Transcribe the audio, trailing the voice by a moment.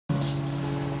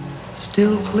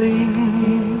still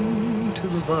cling to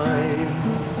the vine.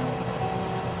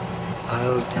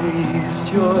 I'll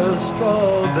taste your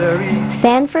strawberries.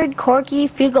 Sanford Corky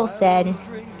Fugelsted.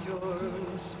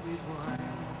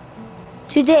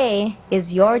 Today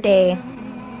is your day.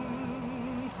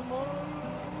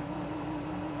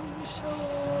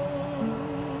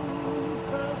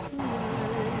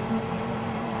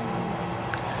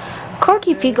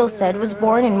 Corky Fugelsted was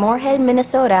born in Moorhead,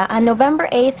 Minnesota on November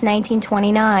 8,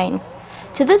 1929.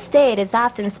 To this day, it is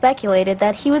often speculated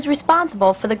that he was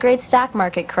responsible for the great stock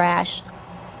market crash.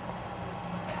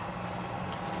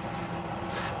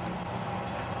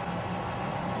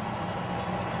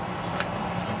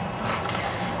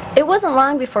 It wasn't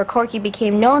long before Corky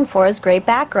became known for his great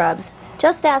back rubs.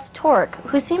 Just ask Torque,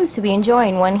 who seems to be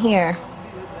enjoying one here.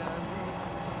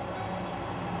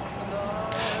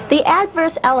 The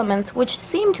adverse elements which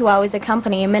seem to always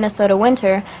accompany a Minnesota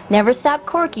winter never stopped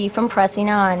Corky from pressing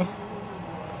on.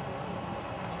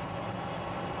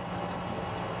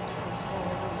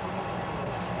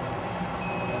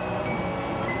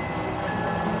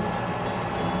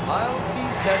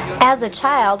 As a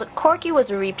child, Corky was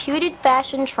a reputed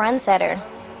fashion trendsetter.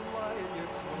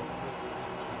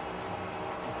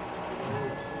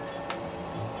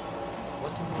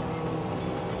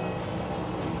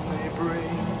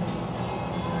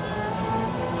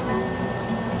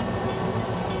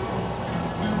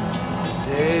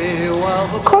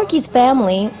 Corky's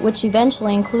family, which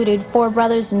eventually included 4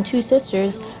 brothers and 2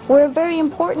 sisters, were a very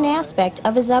important aspect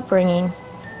of his upbringing.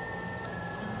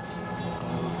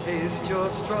 I'll taste your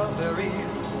strawberries.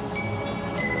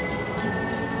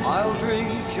 I'll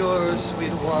drink your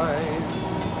sweet wine.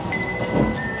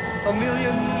 A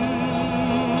million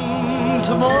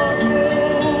tomorrows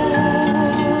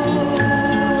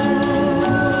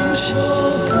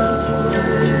shall pass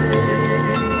away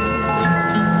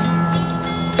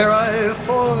ere I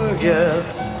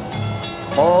forget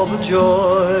all the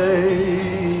joy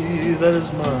that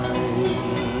is mine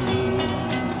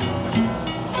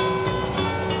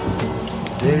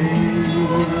today.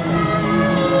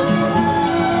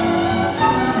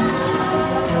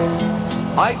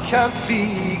 I can't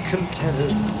be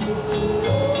contented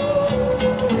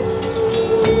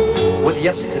with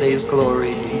yesterday's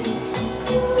glory,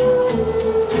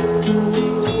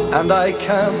 and I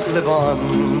can't live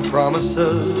on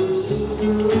promises.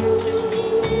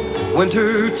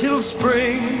 Winter till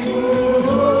spring,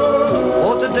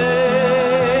 oh,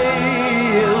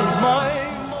 today is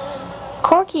mine.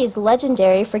 Corky is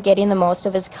legendary for getting the most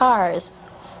of his cars.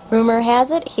 Rumor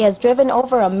has it he has driven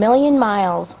over 1 million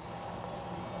miles.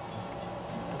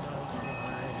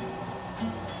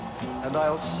 And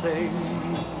I'll sing.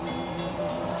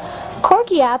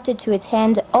 Corky opted to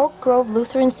attend Oak Grove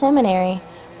Lutheran Seminary,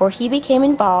 where he became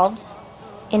involved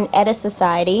in Edda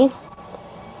Society,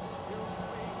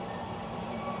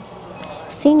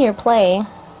 senior play,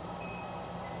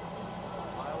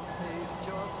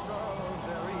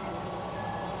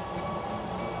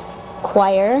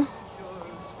 choir,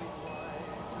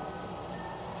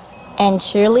 and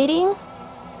cheerleading.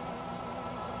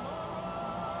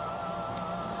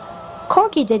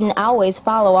 Corky didn't always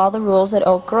follow all the rules at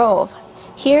Oak Grove.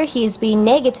 Here he is being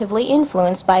negatively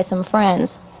influenced by some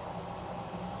friends.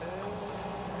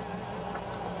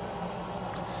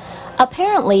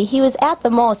 Apparently, he was at the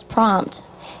most prompt.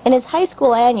 In his high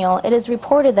school annual, it is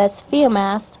reported that Sphium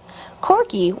asked,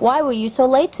 "Corky, why were you so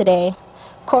late today?"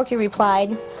 Corky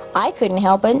replied, "I couldn't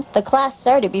help it. The class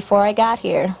started before I got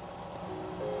here."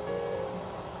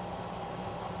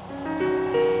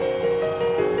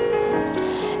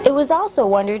 It was also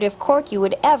wondered if Corky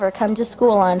would ever come to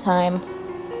school on time.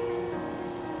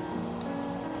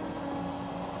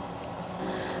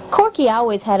 Corky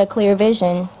always had a clear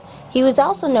vision. He was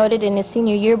also noted in his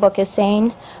senior yearbook as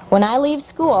saying, "When I leave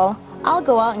school, I'll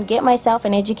go out and get myself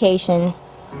an education."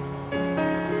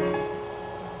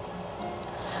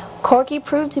 Corky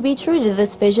proved to be true to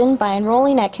this vision by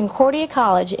enrolling at Concordia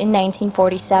College in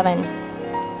 1947.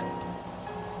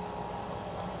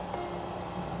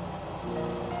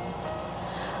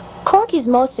 Corky's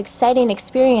most exciting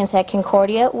experience at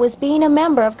Concordia was being a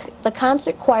member of the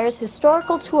concert choir's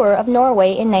historical tour of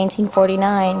Norway in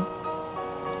 1949.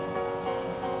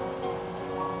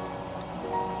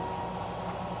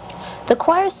 The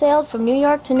choir sailed from New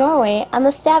York to Norway on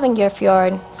the Stavanger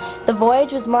Fjord. The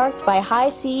voyage was marked by high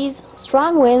seas,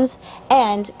 strong winds,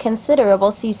 and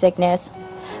considerable seasickness.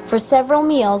 For several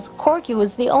meals, Corky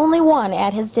was the only one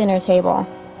at his dinner table.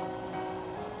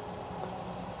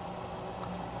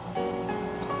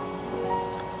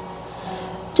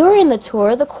 During the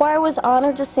tour, the choir was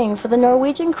honored to sing for the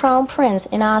Norwegian Crown Prince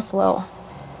in Oslo.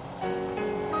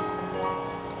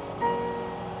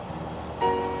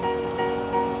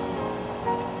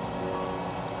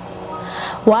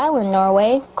 While in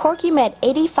Norway, Corky met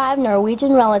 85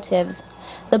 Norwegian relatives.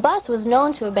 The bus was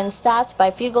known to have been stopped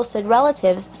by Fugelstad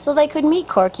relatives so they could meet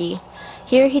Corky.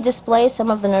 Here he displays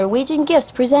some of the Norwegian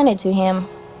gifts presented to him.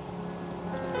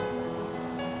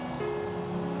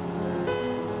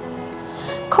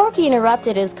 Corky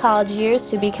interrupted his college years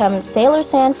to become Sailor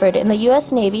Sanford in the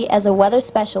U.S. Navy as a weather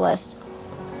specialist.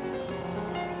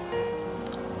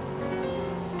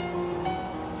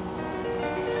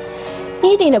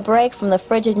 Needing a break from the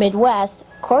frigid Midwest,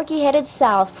 Corky headed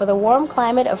south for the warm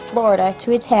climate of Florida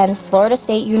to attend Florida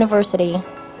State University.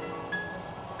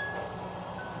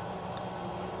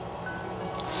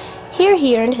 Here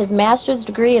he earned his master's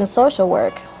degree in social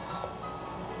work.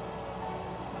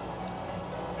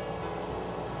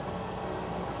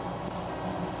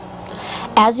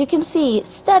 As you can see,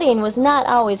 studying was not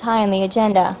always high on the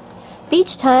agenda.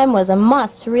 Beach time was a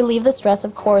must to relieve the stress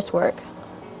of coursework.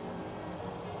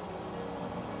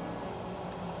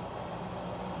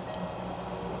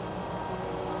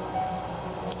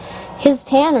 His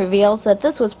tan reveals that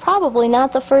this was probably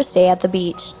not the first day at the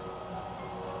beach.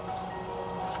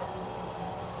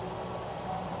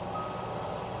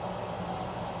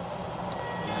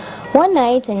 One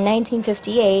night in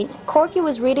 1958, Corky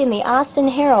was reading the Austin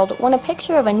Herald when a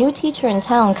picture of a new teacher in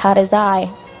town caught his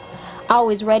eye.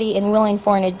 Always ready and willing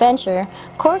for an adventure,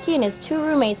 Corky and his two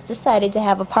roommates decided to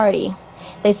have a party.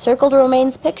 They circled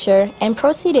Romaine's picture and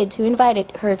proceeded to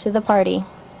invite her to the party.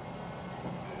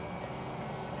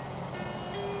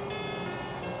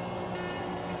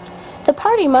 The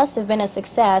party must have been a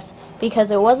success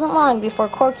because it wasn't long before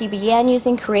Corky began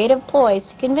using creative ploys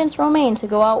to convince Romaine to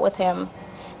go out with him.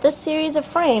 This series of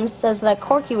frames says that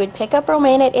Corky would pick up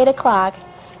Romaine at 8 o'clock,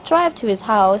 drive to his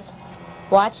house,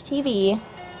 watch TV,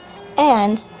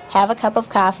 and have a cup of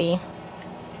coffee.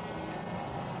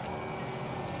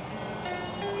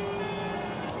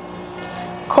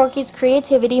 Corky's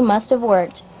creativity must have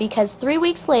worked because 3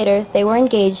 weeks later they were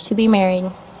engaged to be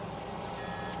married.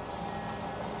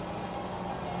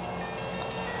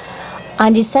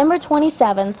 On December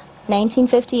 27,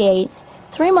 1958,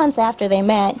 3 months after they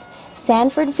met,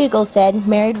 Sanford Fugelstad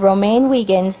married Romaine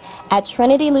Wiegand at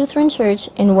Trinity Lutheran Church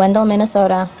in Wendell,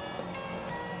 Minnesota.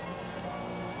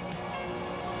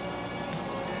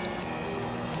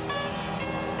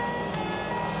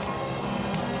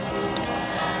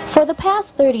 For the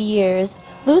past 30 years,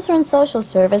 Lutheran Social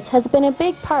Service has been a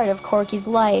big part of Corky's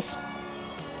life.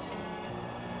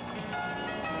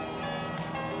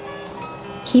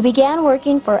 He began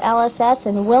working for LSS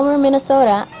in Willmar,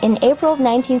 Minnesota in April of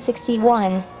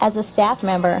 1961 as a staff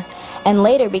member and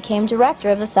later became director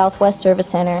of the Southwest Service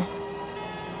Center.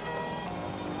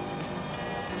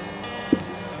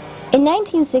 In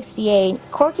 1968,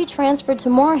 Corky transferred to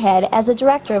Moorhead as a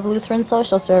director of Lutheran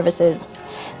Social Services.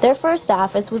 Their first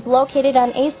office was located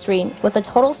on 8th Street with a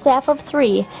total staff of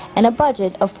 3 and a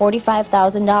budget of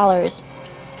 $45,000.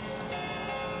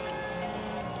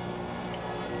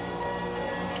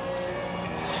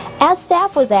 As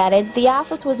staff was added, the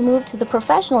office was moved to the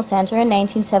Professional Center in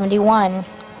 1971.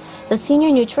 The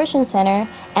Senior Nutrition Center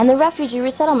and the Refugee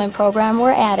Resettlement Program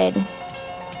were added.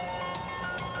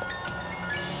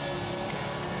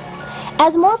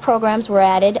 As more programs were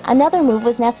added, another move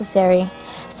was necessary.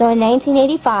 So in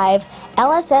 1985,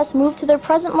 LSS moved to their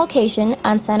present location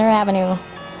on Center Avenue.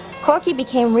 Corky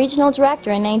became regional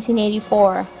director in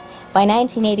 1984. By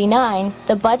 1989,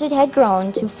 the budget had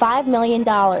grown to $5 million.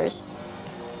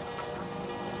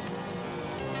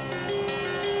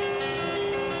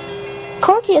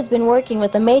 Corky has been working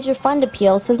with a major fund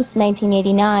appeal since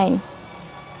 1989.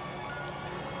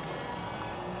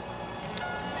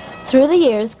 Through the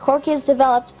years, Corky has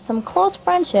developed some close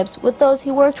friendships with those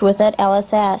he worked with at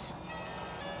LSS.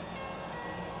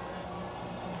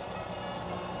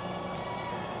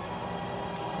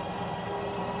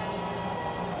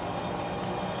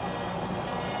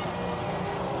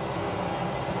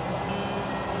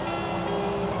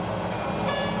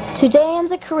 Today ends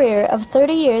a career of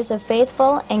 30 years of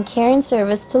faithful and caring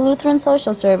service to Lutheran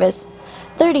Social Service,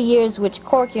 30 years which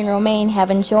Corky and Romaine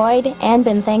have enjoyed and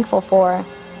been thankful for.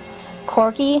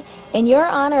 Corky, in your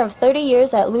honor of 30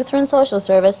 years at Lutheran Social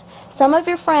Service, some of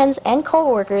your friends and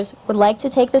co-workers would like to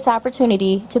take this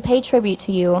opportunity to pay tribute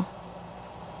to you.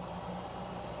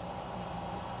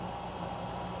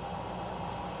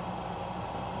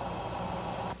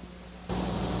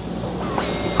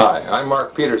 Hi, I'm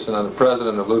Mark Peterson. I'm the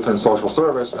president of Lutheran Social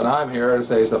Service, and I'm here to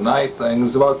say some nice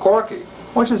things about Corky,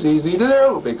 which is easy to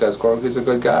do because Corky's a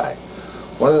good guy.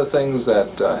 One of the things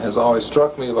that has always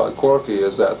struck me about Corky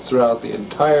is that throughout the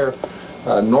entire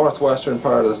northwestern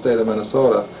part of the state of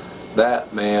Minnesota,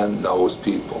 that man knows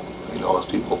people. He knows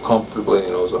people comfortably, and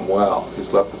he knows them well.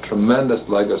 He's left a tremendous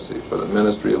legacy for the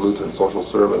Ministry of Lutheran Social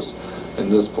Service in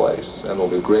this place, and we'll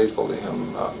be grateful to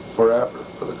him forever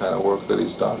for the kind of work that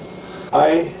he's done.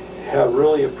 I have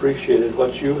really appreciated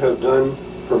what you have done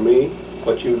for me,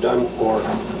 what you've done for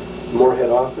Moorhead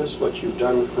office, what you've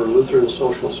done for Lutheran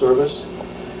Social Service.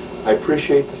 I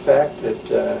appreciate the fact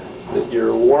that that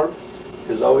your warmth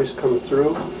has always come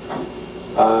through.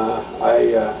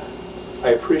 I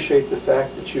appreciate the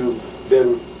fact that you've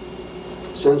been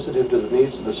sensitive to the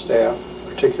needs of the staff.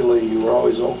 Particularly, you were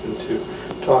always open to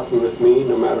talking with me,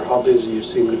 no matter how busy you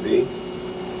seem to be.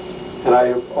 And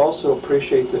I also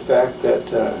appreciate the fact that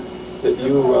that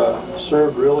you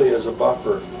served really as a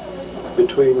buffer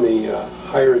between the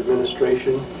higher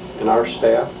administration and our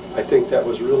staff. I think that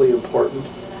was really important.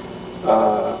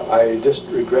 I just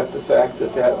regret the fact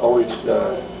that that always,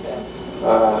 or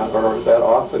that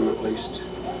often at least,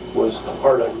 was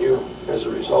hard on you as a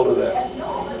result of that.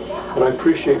 But I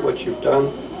appreciate what you've done.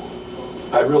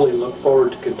 I really look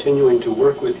forward to continuing to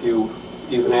work with you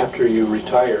even after you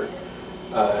retire,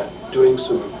 doing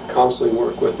some counseling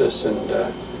work with us,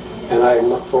 and I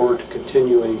look forward to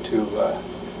continuing to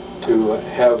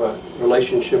have a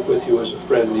relationship with you as a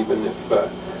friend, even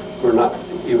if we're not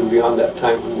even beyond that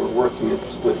time when we're working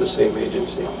with the same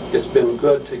agency. It's been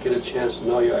good to get a chance to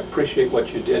know you. I appreciate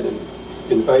what you did in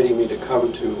inviting me to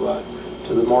come to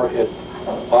the Moorhead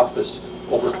office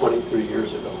over 23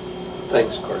 years ago.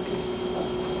 Thanks, Corky.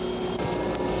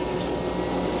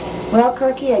 Well,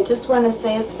 Corky, I just want to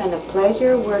say it's been a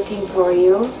pleasure working for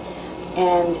you,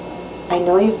 and I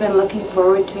know you've been looking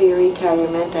forward to your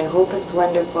retirement. I hope it's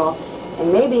wonderful.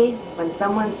 And maybe when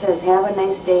someone says, have a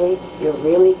nice day, you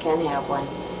really can have one.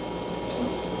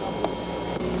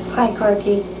 Hi,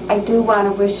 Corky. I do want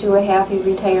to wish you a happy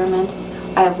retirement.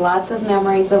 I have lots of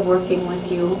memories of working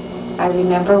with you. I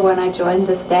remember when I joined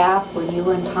the staff, when you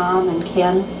and Tom and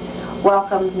Ken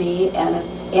welcomed me, and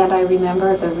I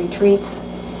remember the retreats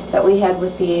that we had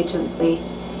with the agency,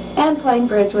 and playing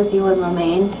bridge with you and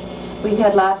Romaine. We've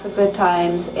had lots of good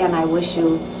times, and I wish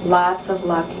you lots of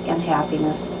luck and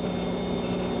happiness.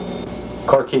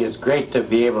 Corky, it's great to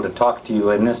be able to talk to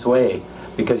you in this way,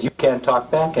 because you can't talk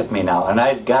back at me now, and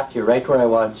I've got you right where I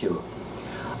want you.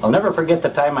 I'll never forget the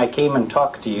time I came and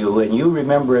talked to you, and you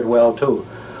remember it well too,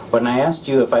 when I asked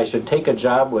you if I should take a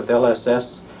job with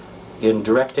LSS in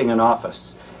directing an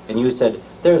office, and you said,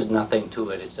 there's nothing to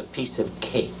it, it's a piece of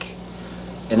cake.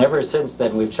 And ever since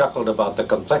then we've chuckled about the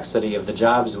complexity of the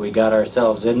jobs we got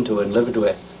ourselves into and lived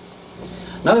with.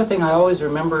 Another thing I always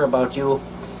remember about you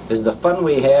is the fun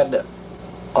we had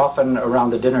often around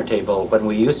the dinner table when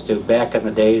we used to, back in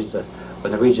the days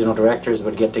when the regional directors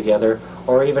would get together,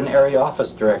 or even area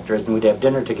office directors, and we'd have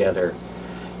dinner together.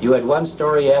 You had one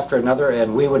story after another,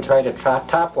 and we would try to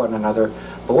top one another.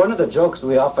 But one of the jokes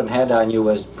we often had on you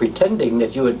was pretending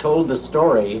that you had told the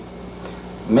story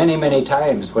many, many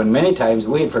times, when many times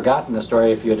we had forgotten the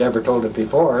story if you had ever told it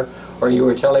before, or you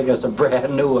were telling us a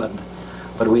brand new one.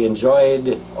 But we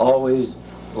enjoyed always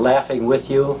laughing with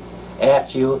you,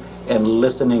 at you, and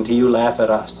listening to you laugh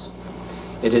at us.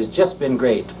 It has just been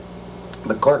great.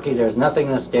 But Corky, there's nothing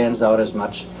that stands out as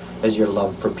much as your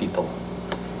love for people.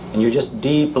 And your just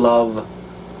deep love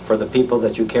for the people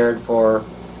that you cared for,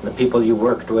 the people you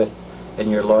worked with, and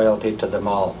your loyalty to them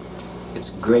all. It's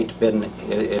great.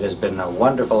 It has been a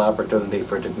wonderful opportunity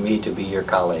for me to be your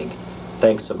colleague.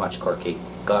 Thanks so much, Corky.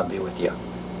 God be with you.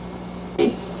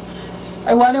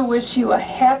 I want to wish you a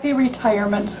happy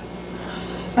retirement.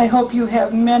 I hope you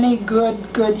have many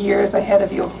good years ahead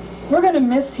of you. We're going to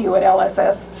miss you at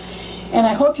LSS, and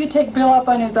I hope you take Bill up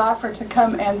on his offer to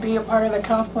come and be a part of the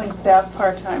counseling staff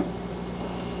part-time.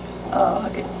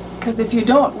 Because if you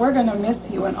don't, we're going to miss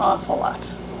you an awful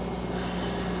lot.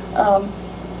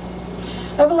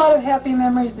 I have a lot of happy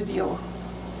memories of you.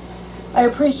 I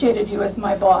appreciated you as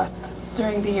my boss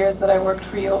during the years that I worked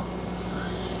for you.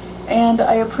 And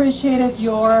I appreciated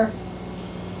your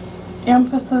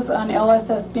emphasis on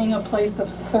LSS being a place of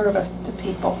service to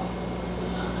people.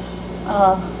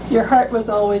 Your heart was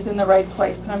always in the right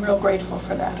place, and I'm real grateful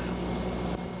for that.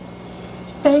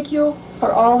 Thank you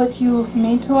for all that you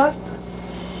mean to us.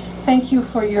 Thank you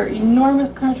for your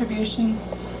enormous contribution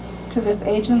to this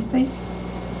agency.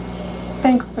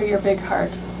 Thanks for your big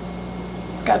heart.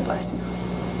 God bless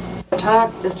you.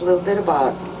 Talk just a little bit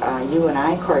about you and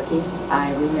I, Corky.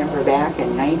 I remember back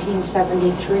in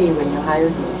 1973 when you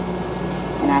hired me,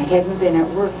 and I hadn't been at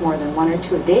work more than 1 or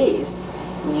 2 days,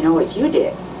 and you know what you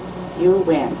did? You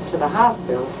went to the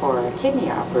hospital for a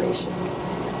kidney operation.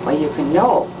 Well, you can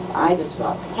know, I just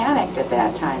felt panicked at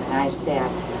that time, and I said,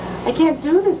 I can't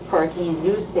do this, Corky, and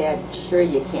you said, sure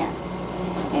you can.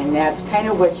 And that's kind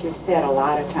of what you've said a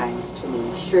lot of times to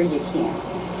me. Sure you can.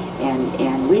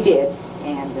 And we did.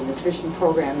 And the nutrition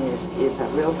program is a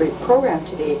real great program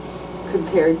today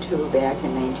compared to back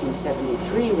in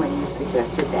 1973 when you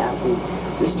suggested that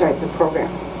we start the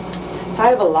program. So I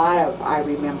have a lot of I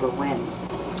remember whens.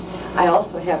 I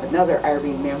also have another I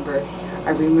remember. I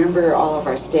remember all of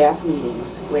our staff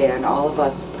meetings when all of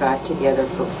us got together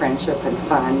for friendship and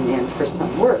fun and for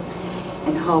some work,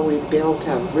 and how we built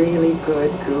a really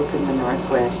good group in the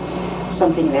Northwest,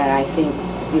 something that I think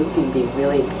you can be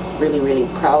really, really, really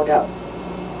proud of.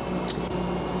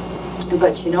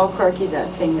 But you know, Corky, the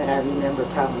thing that I remember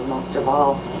probably most of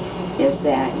all is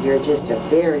that you're just a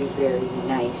very, very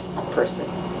nice person.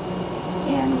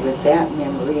 And with that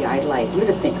memory, I'd like you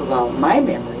to think about my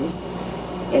memories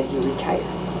as you retire.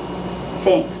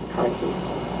 Thanks, Corky.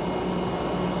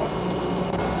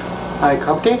 Hi,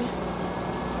 Corky.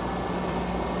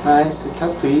 Nice to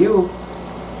talk to you.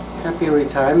 Happy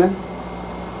retirement.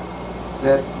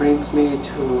 That brings me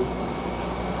to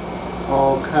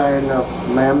all kind of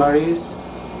memories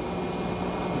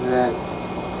that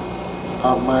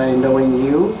of my knowing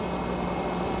you.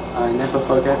 I never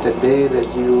forget the day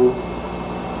that you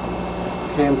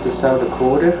came to South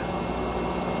Dakota,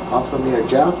 offered me a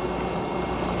job.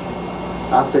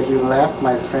 After you left,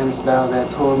 my friends down there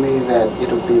told me that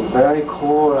it would be very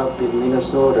cold up in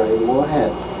Minnesota, in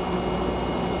Moorhead.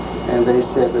 And they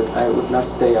said that I would not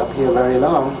stay up here very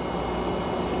long.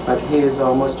 But here is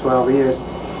almost 12 years.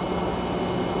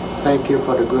 Thank you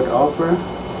for the good offer.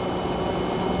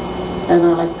 And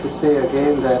I'd like to say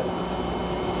again that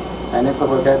I never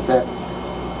forget that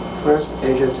first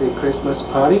agency Christmas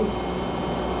party.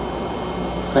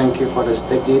 Thank you for the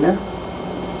steak dinner.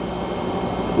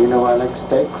 You know I like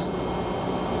steaks.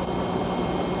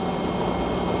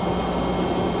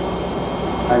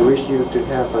 I wish you to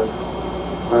have a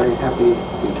very happy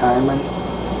retirement.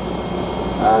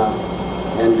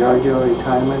 Enjoy your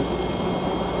retirement.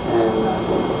 And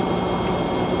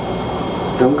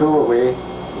don't go away.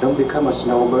 Don't become a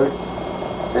snowbird.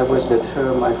 That was the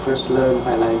term I first learned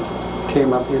when I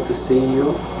came up here to see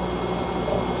you.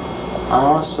 I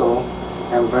also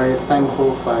am very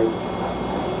thankful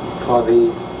for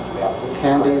the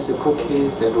candies, the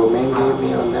cookies that Romaine gave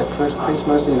me on that first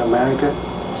Christmas in America.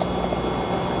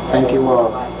 Thank you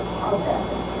all.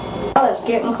 Well, it's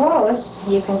getting close.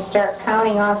 You can start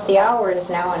counting off the hours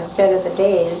now instead of the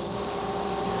days.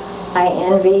 I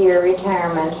envy your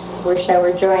retirement. Wish I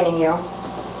were joining you.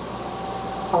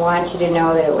 I want you to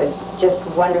know that it was just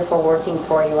wonderful working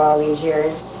for you all these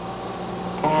years.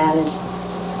 And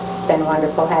it's been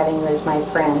wonderful having you as my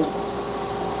friend.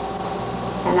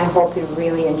 And I hope you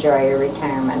really enjoy your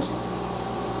retirement.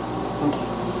 Okay.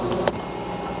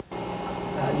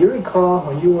 You recall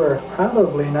when you were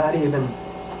probably not even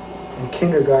in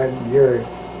kindergarten years,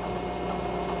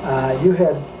 you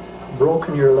had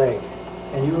broken your leg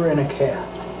and you were in a cast.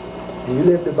 And you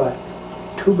lived about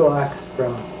 2 blocks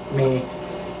from me,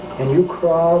 and you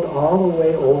crawled all the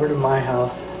way over to my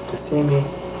house to see me.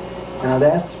 Now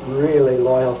that's really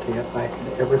loyalty, if I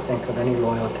could ever think of any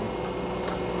loyalty.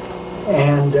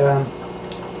 And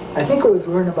I think it was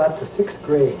we're in about the 6th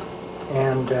grade,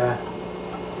 and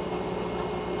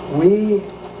we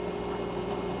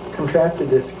contracted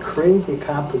this crazy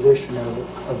composition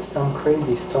of some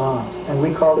crazy song, and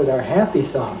we called it our happy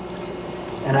song.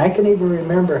 And I can even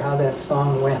remember how that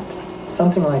song went.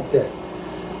 Something like this.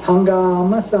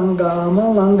 Hangama,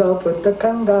 sangama, langa,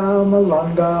 putakangama,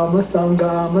 langama,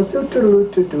 sangama,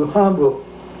 sutulututu, hambu.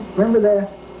 Remember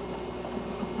that?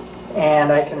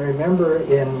 And I can remember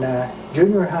in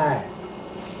junior high,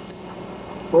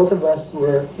 both of us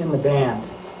were in the band,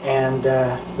 and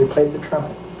we played the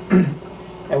trumpet.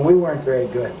 And we weren't very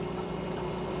good.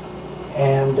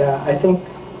 And I think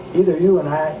either you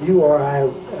or I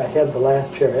had the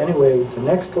last chair. Anyway, it was the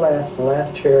next to last, the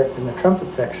last chair in the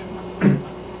trumpet section.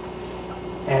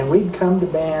 And we'd come to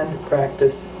band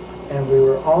practice, and we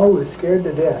were always scared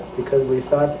to death because we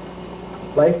thought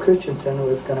Leif Christensen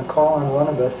was going to call on one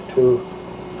of us to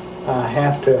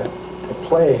have to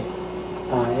play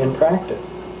in practice.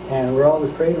 And we're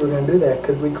always afraid we were going to do that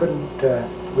because we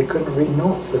couldn't read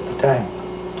notes at the time.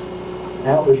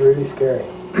 That was really scary.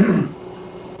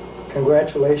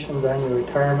 Congratulations on your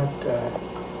retirement.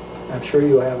 I'm sure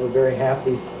you'll have a very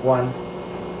happy one.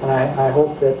 And I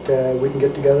hope that we can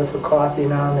get together for coffee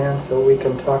now and then so we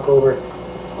can talk over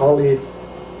all these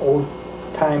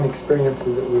old-time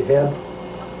experiences that we had.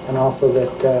 And also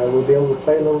that we'll be able to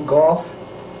play a little golf.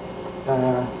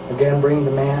 Again, bring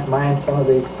to mind some of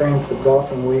the experience of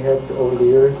golfing we had over the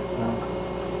years.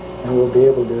 And we'll be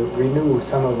able to renew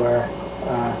some of our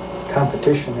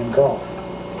competition in golf.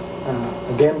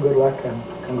 Again, good luck and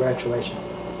congratulations.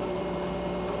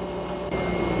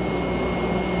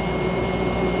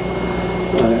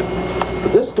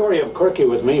 This story of Corky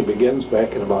with me begins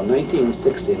back in about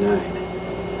 1969,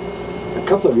 a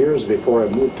couple of years before I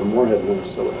moved to Moorhead,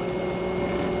 Minnesota.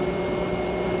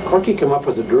 Corky came up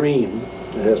with a dream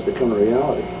that has become a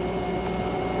reality,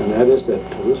 and that is that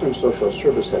Lutheran Social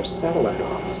Service has satellite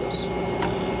offices.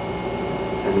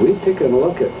 And we've taken a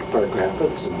look at Park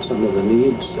Rapids and some of the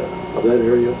needs of that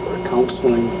area for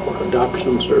counseling, for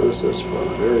adoption services, for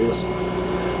the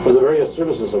various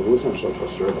services of Lutheran Social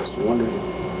Service, wondering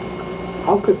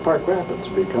how could Park Rapids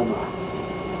become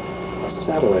a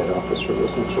satellite office for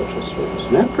Lutheran Social Service.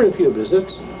 And after a few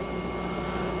visits,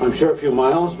 I'm sure a few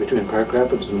miles between Park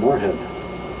Rapids and Moorhead,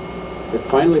 it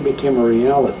finally became a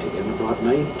reality in about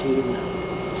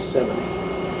 1970.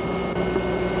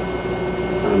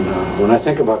 And when I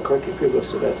think about Corky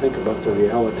Fugelsted, I think about the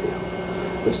reality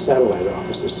of the satellite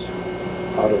offices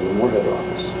out of the Moorhead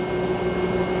office,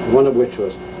 one of which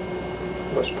was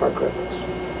Park Rapids.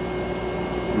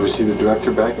 Was he the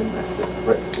director back in?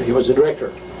 He was the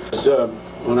director.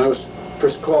 When I was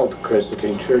first called to Christ the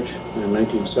King Church in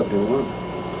 1971,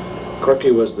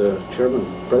 Corky was the chairman,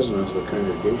 president of the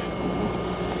congregation.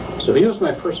 So he was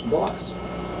my first boss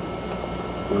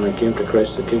when I came to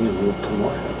Christ the King and moved to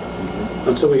Moorhead.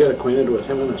 And so we got acquainted with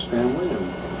him and his family,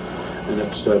 and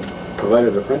it's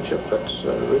provided a friendship that's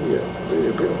really a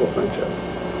beautiful friendship.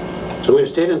 So we've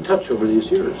stayed in touch over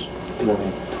these years.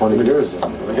 20 years.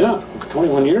 Yeah,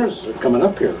 21 years coming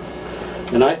up here.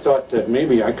 And I thought that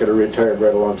maybe I could have retired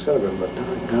right alongside of him, but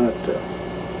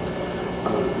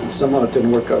somehow it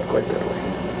didn't work out quite that way.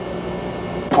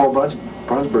 Paul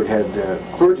Brunsberg had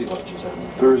clergy lunches on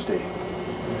Thursday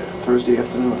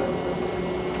afternoon,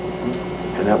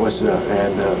 and that was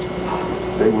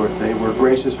they were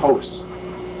gracious hosts,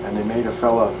 and they made a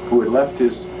fella who had left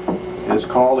his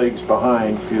colleagues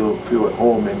behind feel at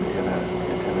home in a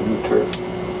new turf.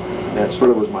 And that sort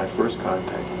of was my first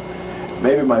contact.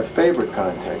 Maybe my favorite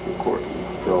contact with Corky,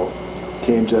 though,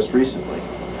 came just recently.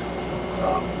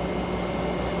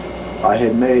 I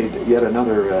had made yet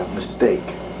another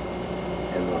mistake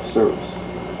in the service,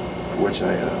 for which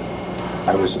I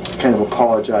was kind of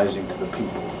apologizing to the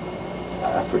people.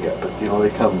 I forget, but you know,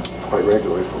 they come quite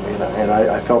regularly for me, and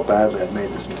I felt badly I'd made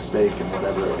this mistake in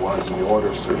whatever it was in the order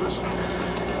of service.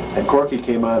 And Corky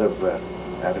came out of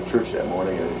church that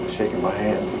morning, and he was shaking my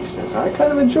hand. He says, "I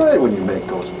kind of enjoy it when you make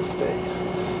those mistakes."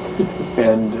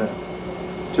 And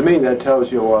to me, that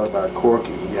tells you a lot about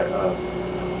Corky.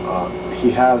 He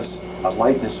has a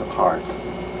lightness of heart,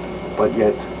 but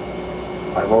yet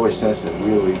I've always sensed a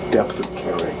really depth of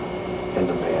caring in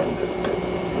the man that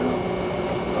you know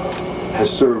has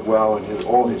served well in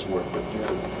all his work. But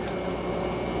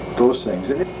those things,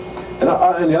 and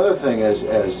the other thing is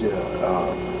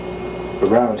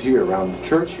around here, around the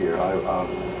church here,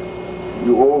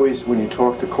 you always, when you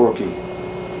talk to Corky,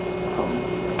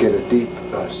 get a deep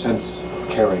sense of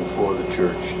caring for the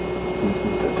church.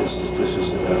 That this is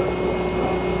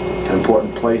an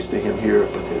important place to him here,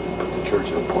 but the church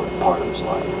is an important part of his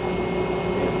life.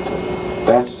 And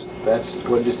that's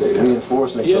what did you say?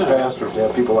 Reinforcing for pastors to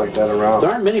have people like that around.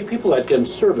 There aren't many people that can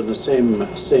serve in the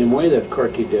same way that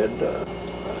Corky did.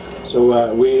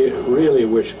 So we really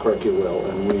wish Corky well,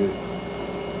 and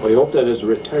we hope that his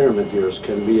retirement years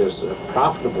can be as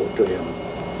profitable to him,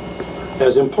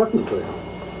 as important to him,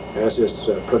 as his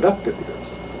productive years,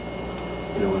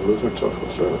 you know, in Lutheran Social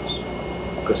Service,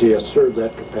 because he has served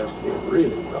that capacity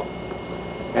really well.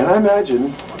 And I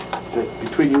imagine that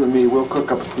between you and me, we'll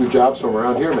cook up a few jobs from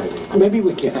around here, maybe. Maybe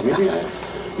we can. Maybe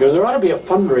you know, there ought to be a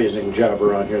fundraising job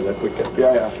around here that we could.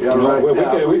 Yeah, right.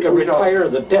 We could retire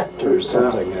the debt or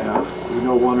something. Yeah, we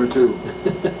know one or two.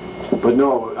 But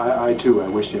no, I too, I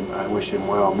wish him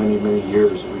well, many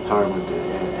years of retirement,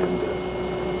 and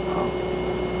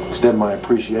extend my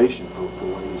appreciation for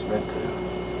what he's meant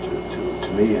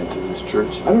to me and to this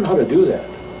church. I don't know how to do that.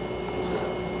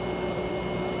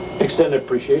 Extend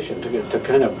appreciation to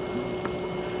kind of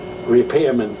repay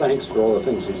him in thanks for all the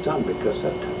things he's done, because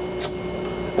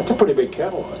that's a pretty big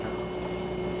catalog.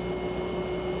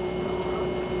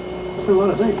 That's a lot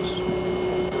of things.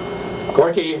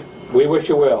 Corky, we wish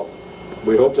you well.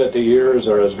 We hope that the years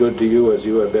are as good to you as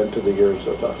you have been to the years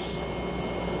of us.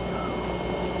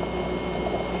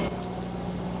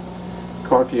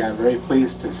 Corky, I'm very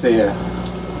pleased to say a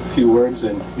few words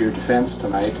in your defense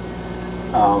tonight.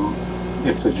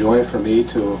 It's a joy for me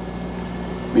to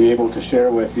be able to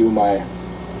share with you my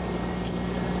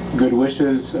good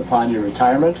wishes upon your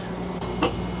retirement.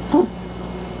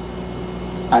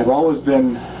 I've always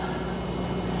been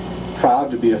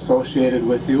proud to be associated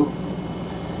with you,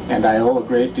 and I owe a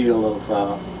great deal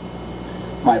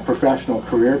of my professional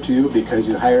career to you because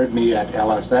you hired me at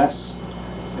LSS.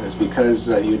 It was because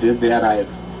you did that I've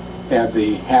had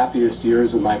the happiest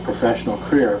years of my professional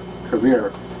career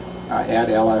at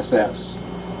LSS.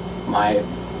 My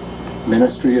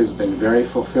ministry has been very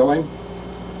fulfilling.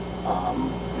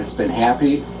 It's been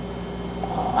happy.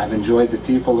 I've enjoyed the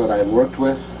people that I've worked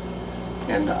with,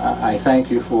 and I thank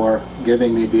you for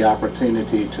giving me the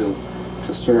opportunity to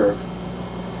serve.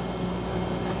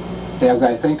 As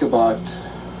I think about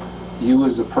you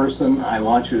as a person, I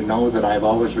want you to know that I've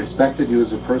always respected you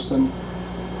as a person.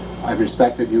 I've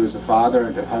respected you as a father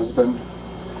and a husband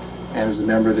and as a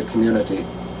member of the community.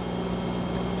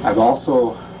 I've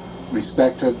also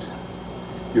respected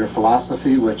your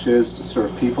philosophy, which is to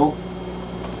serve people,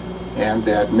 and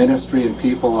that ministry and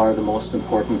people are the most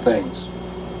important things.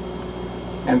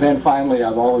 And then finally,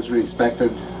 I've always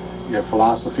respected your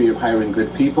philosophy of hiring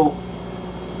good people,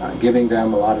 giving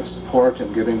them a lot of support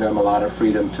and giving them a lot of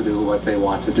freedom to do what they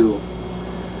want to do.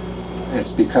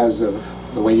 It's because of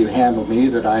the way you handle me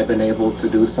that I've been able to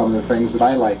do some of the things that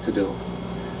I like to do.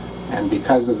 And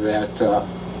because of that,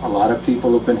 a lot of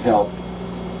people have been helped.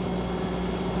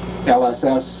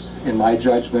 LSS, in my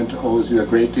judgment, owes you a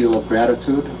great deal of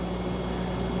gratitude.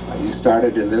 You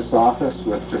started in this office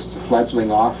with just a fledgling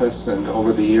office, and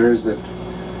over the years it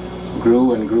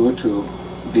grew and grew to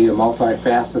be a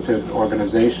multifaceted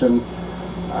organization,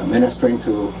 ministering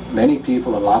to many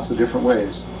people in lots of different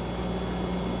ways.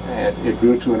 And it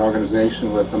grew to an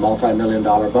organization with a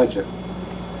multi-million-dollar budget.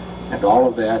 And all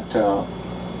of that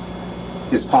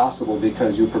is possible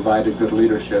because you provided good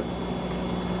leadership.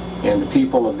 And the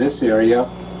people of this area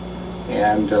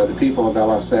and the people of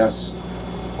LSS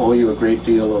owe you a great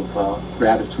deal of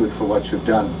gratitude for what you've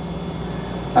done.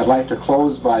 I'd like to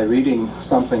close by reading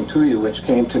something to you which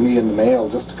came to me in the mail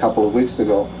just a couple of weeks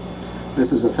ago.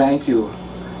 This is a thank you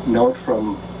note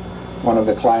from one of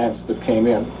the clients that came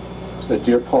in. It said,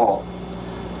 "Dear Paul,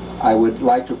 I would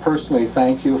like to personally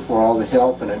thank you for all the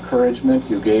help and encouragement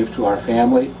you gave to our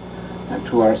family and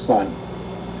to our son.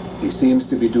 He seems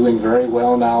to be doing very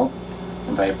well now,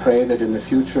 and I pray that in the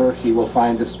future he will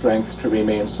find the strength to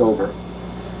remain sober.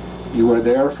 You were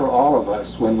there for all of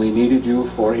us when we needed you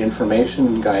for information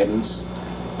and guidance.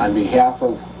 On behalf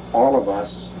of all of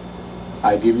us,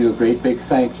 I give you a great big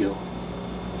thank you."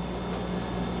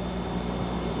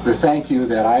 The thank you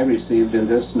that I received in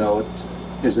this note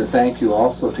is a thank you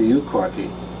also to you, Corky.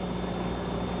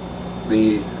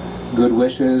 The good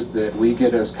wishes that we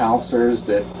get as counselors,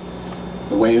 that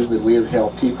the ways that we have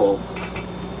helped people,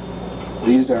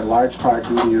 these are in large part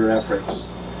due to your efforts.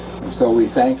 And so we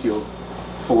thank you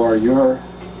for your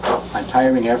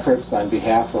untiring efforts on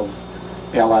behalf of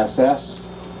LSS,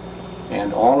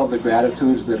 and all of the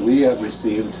gratitudes that we have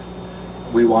received,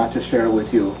 we want to share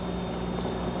with you.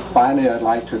 Finally, I'd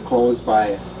like to close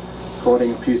by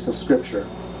quoting a piece of scripture,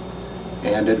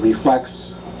 and it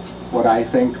reflects what I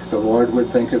think the Lord would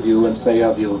think of you and say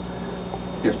of you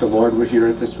if the Lord were here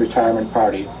at this retirement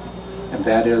party, and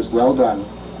that is, "Well done,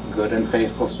 good and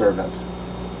faithful servant."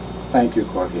 Thank you,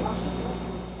 Corky.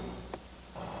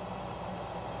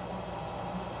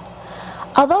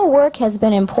 Although work has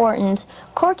been important,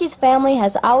 Corky's family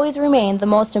has always remained the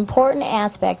most important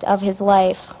aspect of his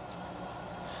life.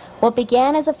 What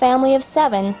began as a family of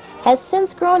 7 has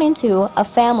since grown into a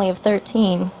family of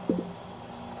 13.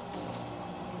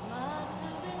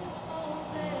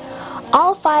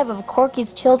 All 5 of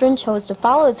Corky's children chose to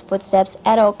follow his footsteps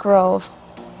at Oak Grove.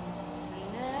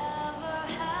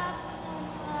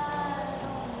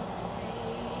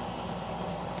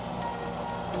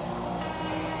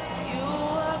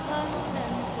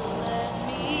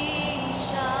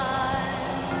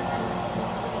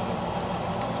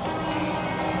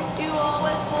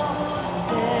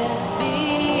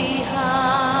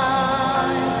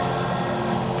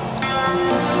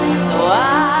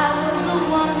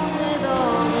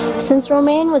 Since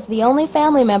Romaine was the only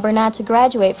family member not to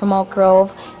graduate from Oak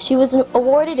Grove, she was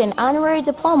awarded an honorary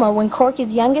diploma when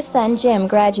Corky's youngest son, Jim,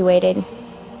 graduated.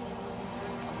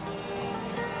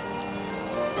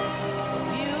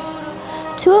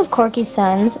 Two of Corky's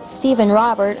sons, Steve and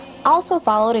Robert, also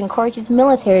followed in Corky's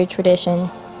military tradition.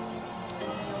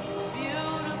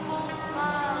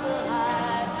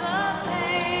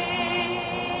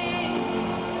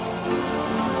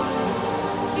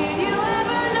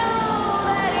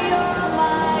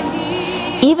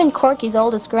 Even Corky's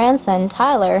oldest grandson,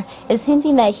 Tyler, is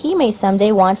hinting that he may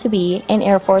someday want to be an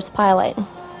Air Force pilot.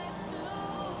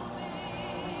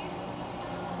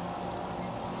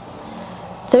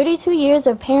 32 years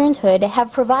of parenthood have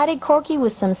provided Corky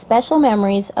with some special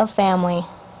memories of family.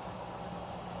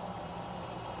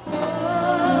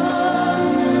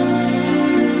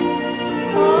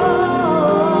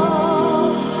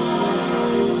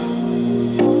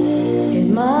 It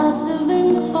must have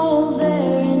been cold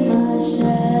there in my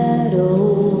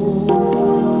shadow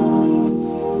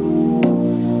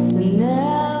to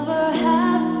never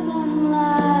have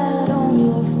sunlight on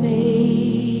your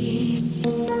face.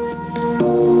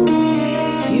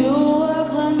 You were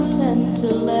content to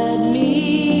let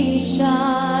me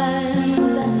shine.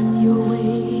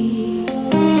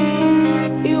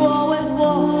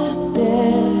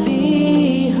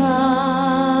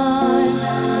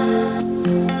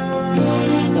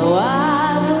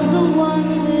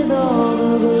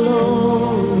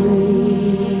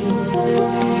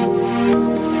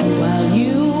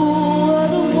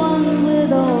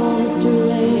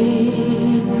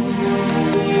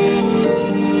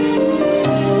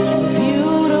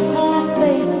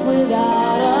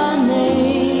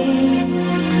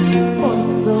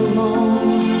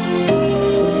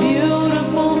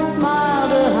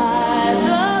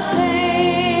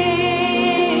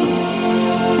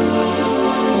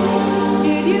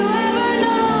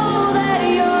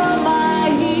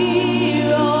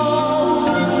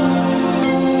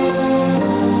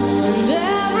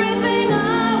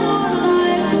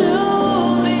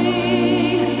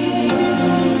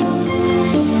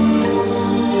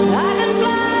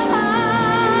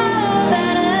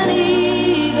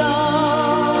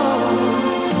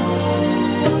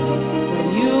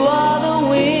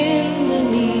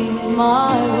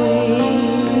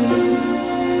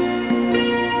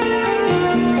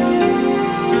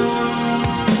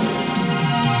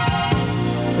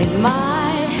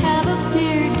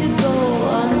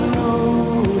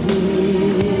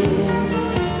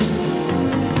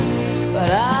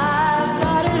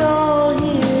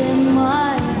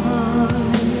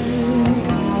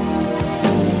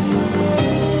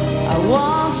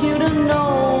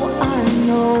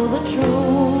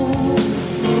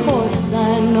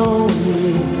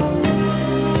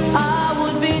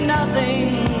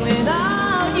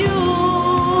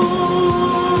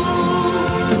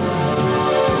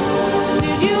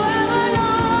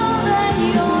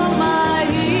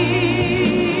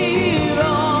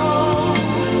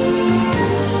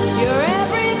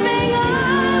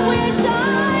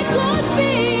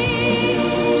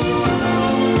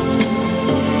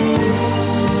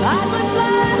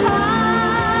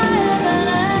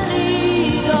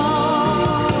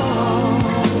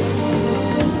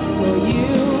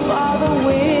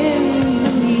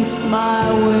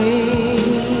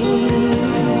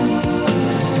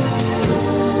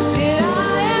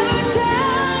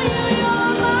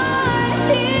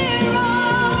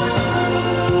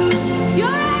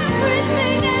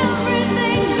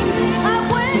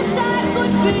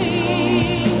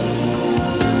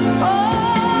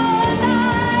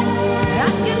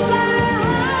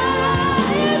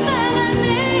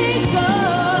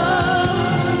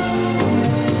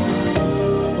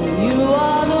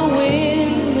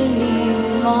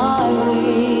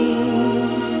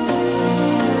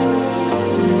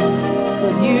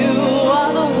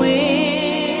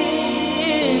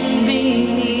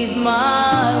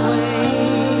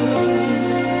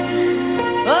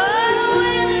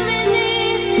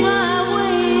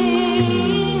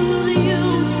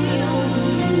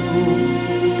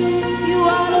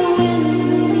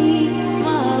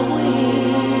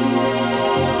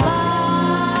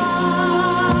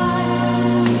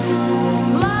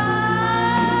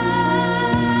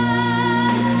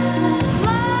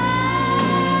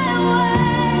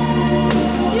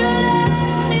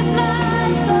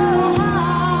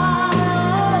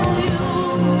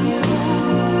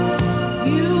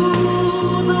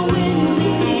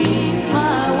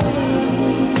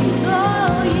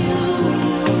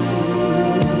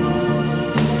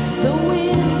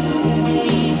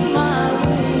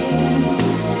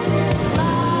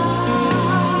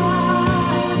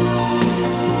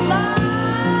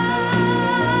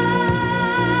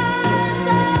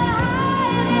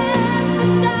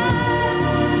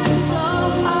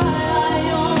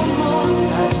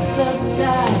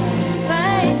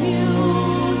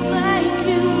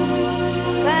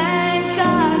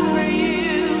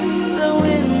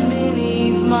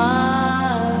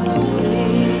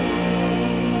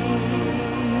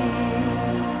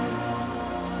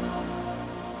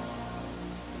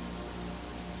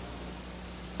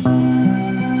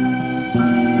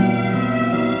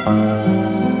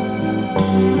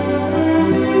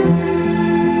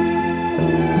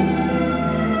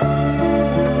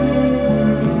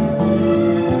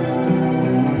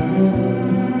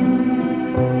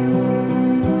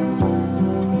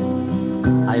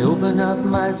 open up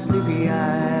my sleepy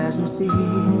eyes and see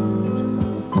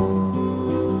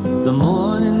the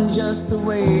morning just the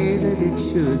way that it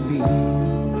should be.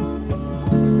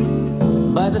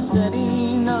 By the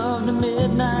setting of the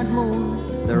midnight moon,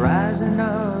 the rising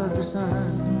of the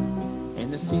sun,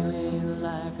 and the feeling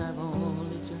like I've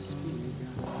only just begun.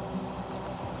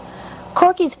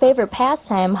 Corky's favorite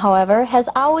pastime, however, has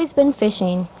always been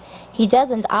fishing. He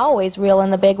doesn't always reel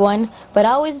in the big one, but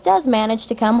always does manage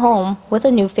to come home with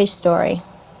a new fish story.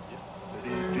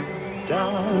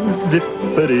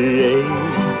 Zippity-yay,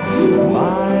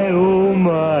 my oh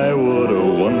my, what a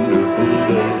wonderful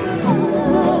day.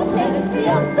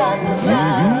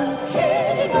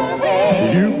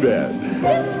 You bet.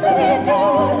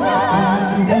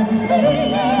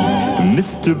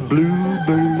 Mr.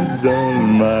 Bluebird's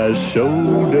on my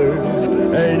shoulder.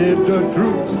 Ain't it the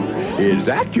truth? It's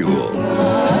actual.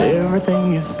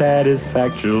 Everything is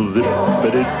satisfactual.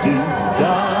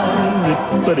 Zippity-doo-dah,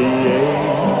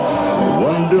 zippity-yay.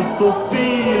 Wonderful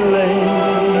feeling,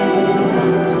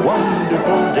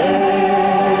 wonderful day.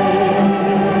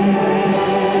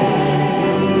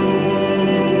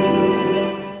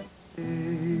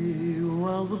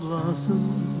 While the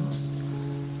blossoms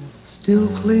still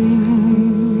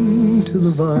cling to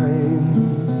the vine,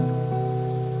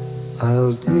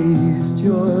 I'll taste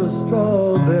your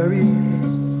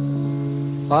strawberries,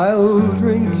 I'll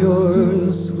drink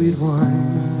your sweet wine.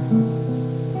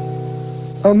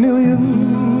 A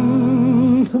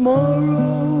million tomorrows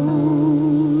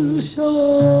shall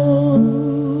all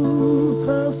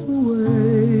pass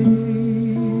away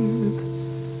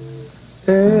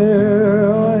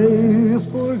ere I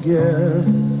forget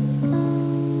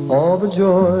all the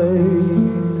joy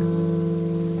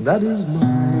that is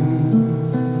mine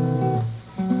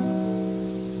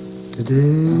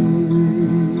today.